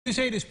News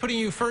 8 is putting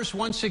you first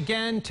once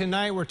again.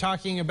 Tonight we're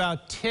talking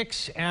about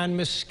ticks and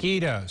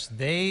mosquitoes.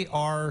 They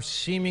are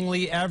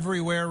seemingly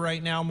everywhere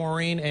right now,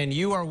 Maureen, and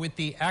you are with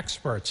the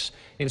experts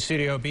in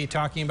Studio B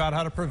talking about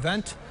how to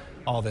prevent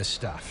all this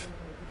stuff.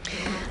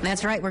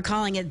 That's right. We're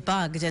calling it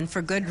bugged, and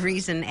for good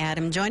reason,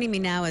 Adam. Joining me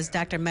now is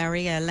Dr.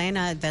 Maria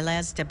Elena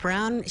Velez de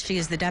Brown. She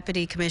is the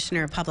Deputy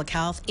Commissioner of Public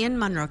Health in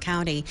Monroe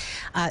County.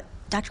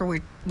 Doctor,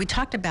 we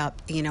talked about,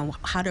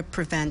 how to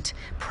prevent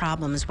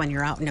problems when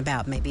you're out and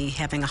about, maybe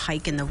having a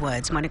hike in the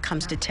woods when it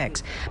comes to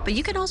ticks. But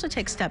you can also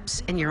take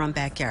steps in your own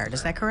backyard.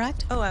 Is that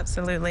correct? Oh,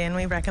 absolutely, and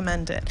we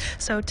recommend it.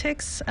 So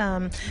ticks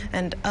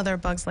and other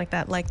bugs like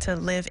that like to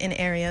live in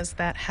areas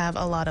that have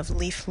a lot of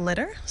leaf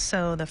litter.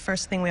 So the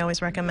first thing we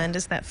always recommend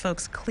is that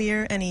folks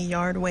clear any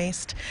yard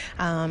waste,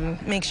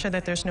 make sure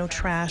that there's no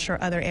trash or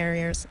other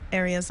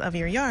areas of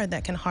your yard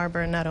that can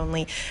harbor not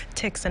only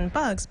ticks and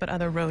bugs, but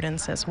other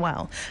rodents as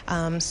well.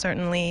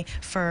 Certainly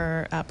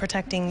for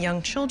protecting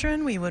young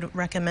children, we would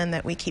recommend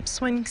that we keep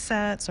swing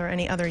sets or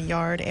any other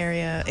yard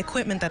area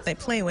equipment that they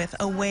play with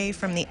away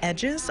from the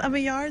edges of a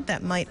yard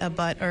that might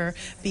abut or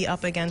be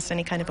up against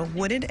any kind of a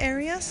wooded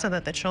area, so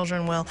that the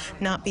children will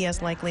not be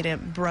as likely to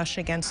brush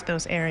against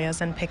those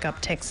areas and pick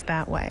up ticks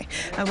that way.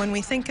 When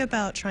we think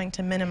about trying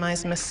to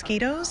minimize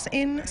mosquitoes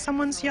in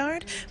someone's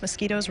yard,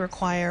 mosquitoes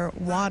require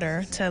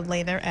water to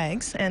lay their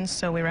eggs, and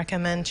so we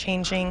recommend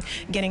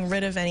getting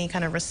rid of any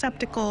kind of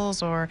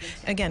receptacles or,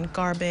 again,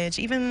 garbage,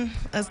 even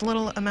as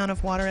little amount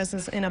of water as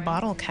is in a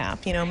bottle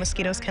cap.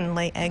 Mosquitoes can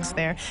lay eggs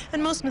there,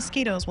 and most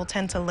mosquitoes will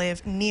tend to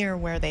live near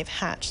where they've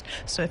hatched.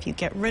 So if you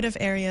get rid of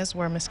areas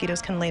where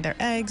mosquitoes can lay their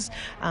eggs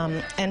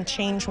and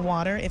change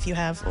water, if you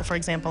have, for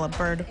example, a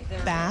bird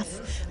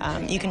bath,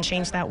 you can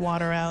change that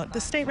water out. The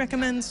state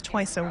recommends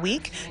twice a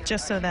week,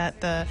 just so that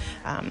the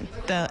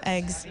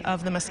eggs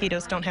of the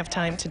mosquitoes don't have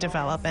time to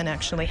develop and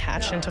actually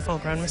hatch into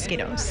full-grown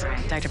mosquitoes.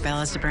 Dr.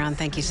 Velez de Brown,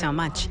 thank you so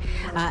much.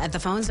 The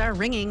phones are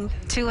ringing.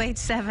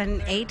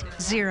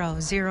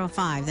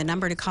 287-8005, the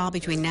number to call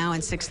between now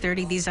and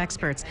 6:30. These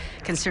experts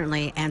can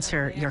certainly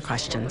answer your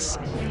questions.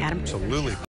 Adam? Absolutely.